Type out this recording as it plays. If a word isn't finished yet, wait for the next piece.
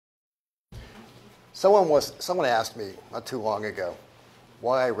Someone asked me not too long ago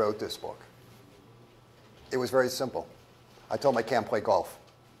why I wrote this book. It was very simple. I told them I can't play golf.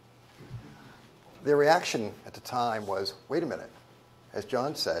 Their reaction at the time was, wait a minute. As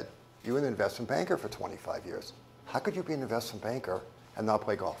John said, you were an investment banker for 25 years. How could you be an investment banker and not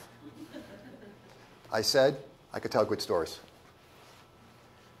play golf? I said I could tell good stories.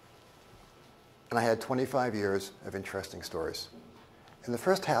 And I had 25 years of interesting stories. In the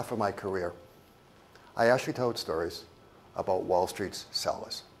first half of my career, I actually told stories about Wall Street's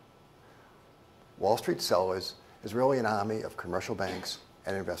sellers. Wall Street sellers is really an army of commercial banks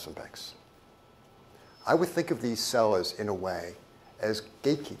and investment banks. I would think of these sellers in a way as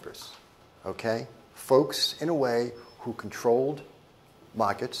gatekeepers, okay? Folks in a way who controlled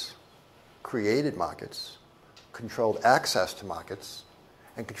markets, created markets, controlled access to markets,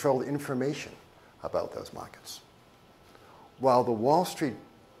 and controlled information about those markets. While the Wall Street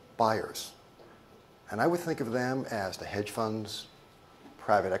buyers, and I would think of them as the hedge funds,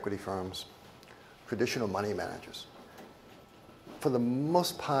 private equity firms, traditional money managers, for the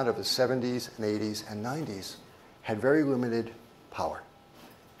most part of the 70s and 80s and 90s, had very limited power,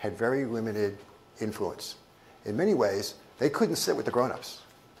 had very limited influence. In many ways, they couldn't sit with the grown-ups.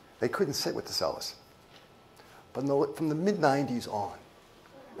 They couldn't sit with the sellers. But from the mid-90s on,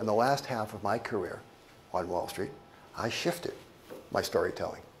 in the last half of my career on Wall Street, I shifted my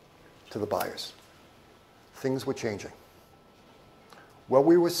storytelling to the buyers. Things were changing. What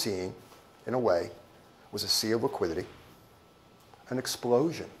we were seeing, in a way, was a sea of liquidity, an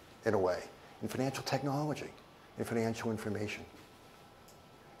explosion, in a way, in financial technology, in financial information.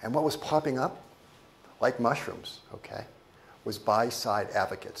 And what was popping up, like mushrooms, okay, was buy-side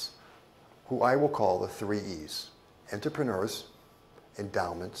advocates, who I will call the 3 E's: entrepreneurs,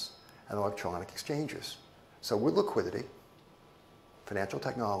 endowments, and electronic exchanges. So with liquidity, financial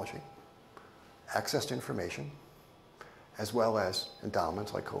technology, access to information, as well as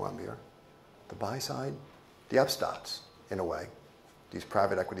endowments like Columbia, the buy side, the upstarts, in a way, these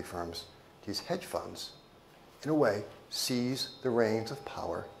private equity firms, these hedge funds, in a way, seize the reins of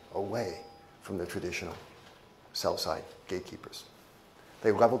power away from the traditional sell-side gatekeepers.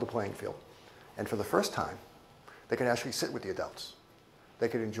 They leveled the playing field. And for the first time, they could actually sit with the adults. They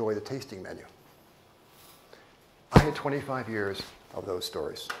could enjoy the tasting menu. I had 25 years of those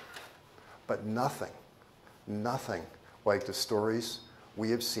stories. But nothing like the stories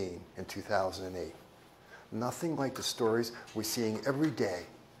we have seen in 2008. Nothing like the stories we're seeing every day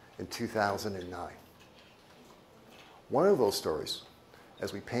in 2009. One of those stories,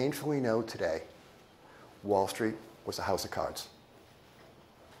 as we painfully know today, Wall Street was a house of cards.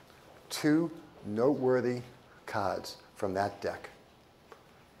 2 noteworthy cards from that deck.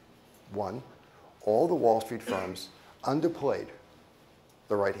 1, all the Wall Street firms underplayed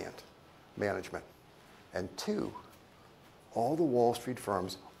the right hand, management. And 2, all the Wall Street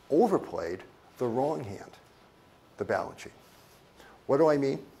firms overplayed the wrong hand, the balance sheet. What do I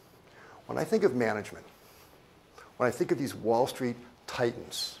mean? When I think of management, when I think of these Wall Street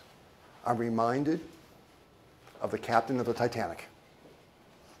titans, I'm reminded of the captain of the Titanic.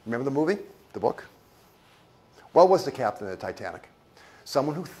 Remember the movie, the book? What was the captain of the Titanic?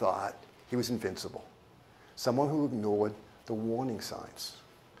 Someone who thought he was invincible. Someone who ignored the warning signs.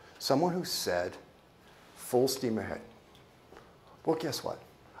 Someone who said, full steam ahead. Well, guess what?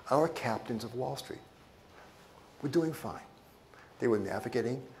 Our captains of Wall Street were doing fine. They were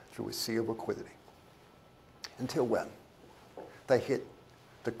navigating through a sea of liquidity. Until when? They hit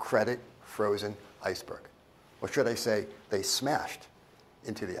the credit-frozen iceberg. Or should I say, they smashed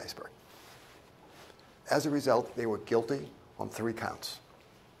into the iceberg. As a result, they were guilty on 3 counts.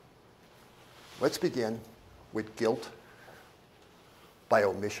 Let's begin with guilt by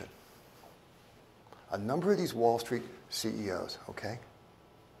omission. A number of these Wall Street CEOs, okay,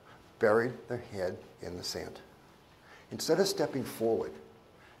 buried their head in the sand. Instead of stepping forward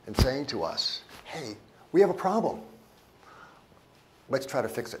and saying to us, hey, we have a problem. Let's try to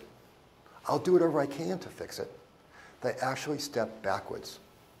fix it. I'll do whatever I can to fix it. They actually stepped backwards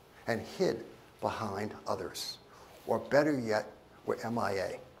and hid behind others. Or better yet, were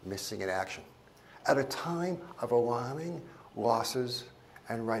MIA, missing in action, at a time of alarming losses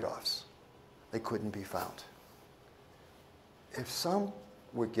and write-offs. They couldn't be found. If some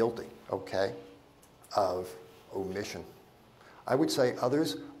were guilty, okay, of omission, I would say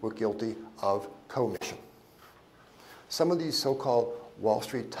others were guilty of commission. Some of these so-called Wall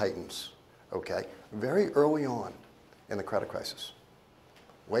Street titans, okay, very early on in the credit crisis,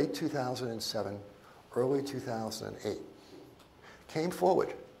 late 2007, early 2008, came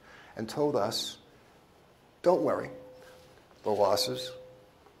forward and told us, don't worry, the losses,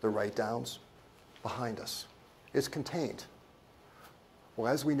 the write-downs, behind us. It's contained.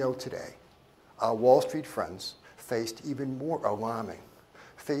 Well, as we know today, our Wall Street friends faced even more alarming,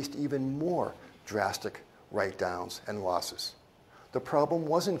 faced even more drastic write-downs and losses. The problem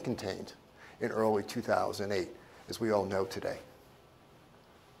wasn't contained in early 2008, as we all know today.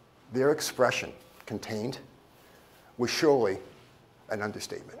 Their expression, contained, was surely an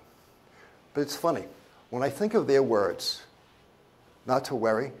understatement. But it's funny, when I think of their words, not to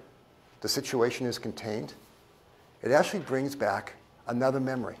worry, the situation is contained, it actually brings back another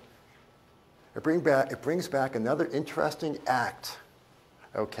memory. It brings back another interesting act,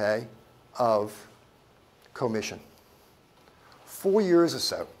 okay, of commission. 4 years or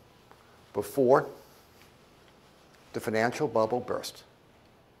so before the financial bubble burst,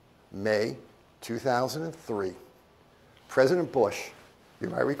 May 2003, President Bush, you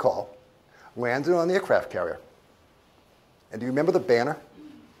might recall, landed on the aircraft carrier. And do you remember the banner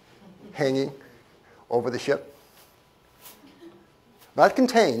hanging over the ship? Not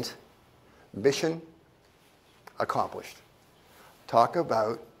contained, mission accomplished. Talk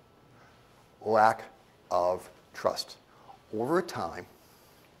about lack of trust. Over time,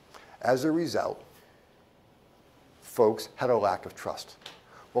 as a result, folks had a lack of trust.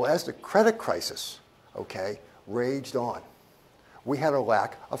 Well, as the credit crisis, okay, raged on, we had a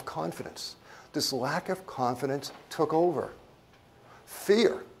lack of confidence. This lack of confidence took over.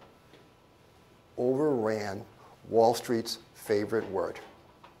 Fear overran Wall Street's favorite word,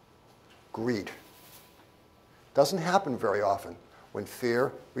 greed. Doesn't happen very often when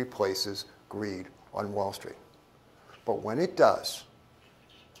fear replaces greed on Wall Street. But when it does,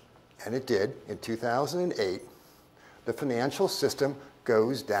 and it did in 2008, the financial system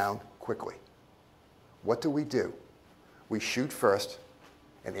goes down quickly. What do? We shoot first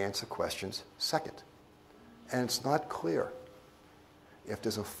and answer questions second. And it's not clear if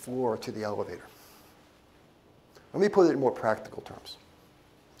there's a floor to the elevator. Let me put it in more practical terms.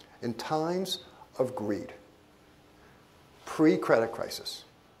 In times of greed, pre-credit crisis,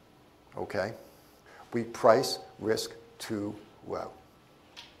 okay, we price risk too low.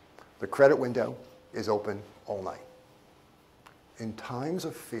 The credit window is open all night. In times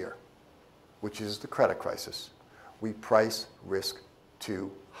of fear, which is the credit crisis, we price risk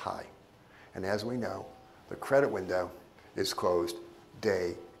too high. And as we know, the credit window is closed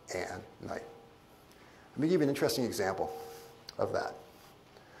day and night. Let me give you an interesting example of that.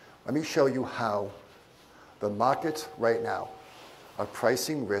 Let me show you how the markets right now are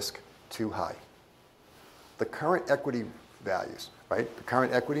pricing risk too high. The current equity values, right? The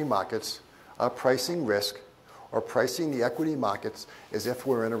current equity markets are pricing risk or pricing the equity markets as if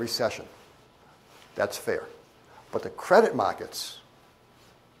we're in a recession. That's fair. But the credit markets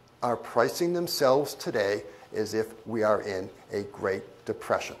are pricing themselves today as if we are in a Great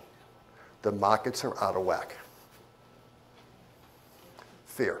Depression. The markets are out of whack.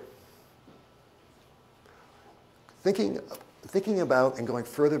 Fear. Thinking about and going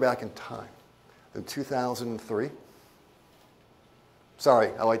further back in time than 2003. Sorry,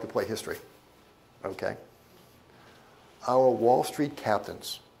 I like to play history. Okay. Our Wall Street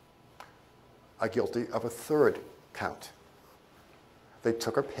captains are guilty of a third count. They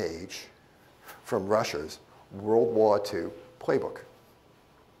took a page from Russia's World War II playbook.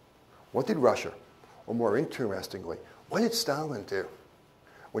 What did Russia, or more interestingly, what did Stalin do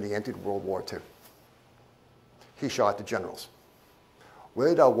when he entered World War II? He shot the generals. What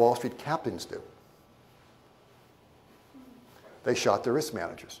did our Wall Street captains do? They shot the risk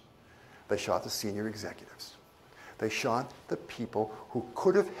managers. They shot the senior executives. They shot the people who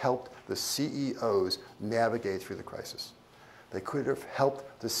could have helped the CEOs navigate through the crisis. They could have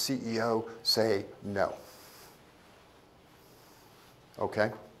helped the CEO say no.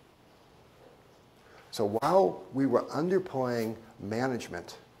 Okay? So while we were underplaying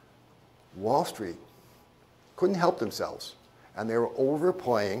management, Wall Street couldn't help themselves, and they were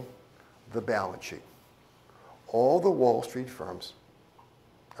overplaying the balance sheet. All the Wall Street firms,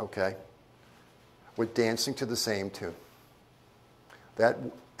 okay, were dancing to the same tune.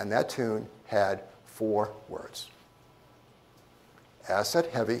 And that tune had 4 words. Asset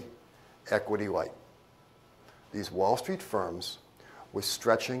heavy, equity light. These Wall Street firms were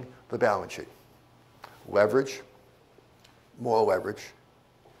stretching the balance sheet. Leverage, more leverage,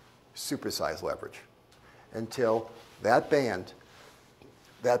 supersized leverage, until that balance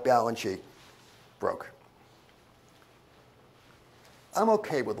sheet broke. I'm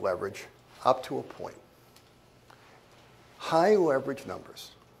okay with leverage up to a point. High leverage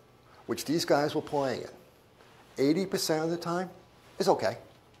numbers, which these guys were playing in, 80% of the time is okay.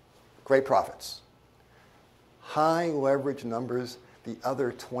 Great profits. High leverage numbers the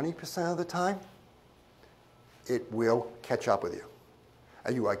other 20% of the time, it will catch up with you,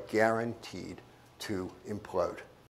 and you are guaranteed to implode.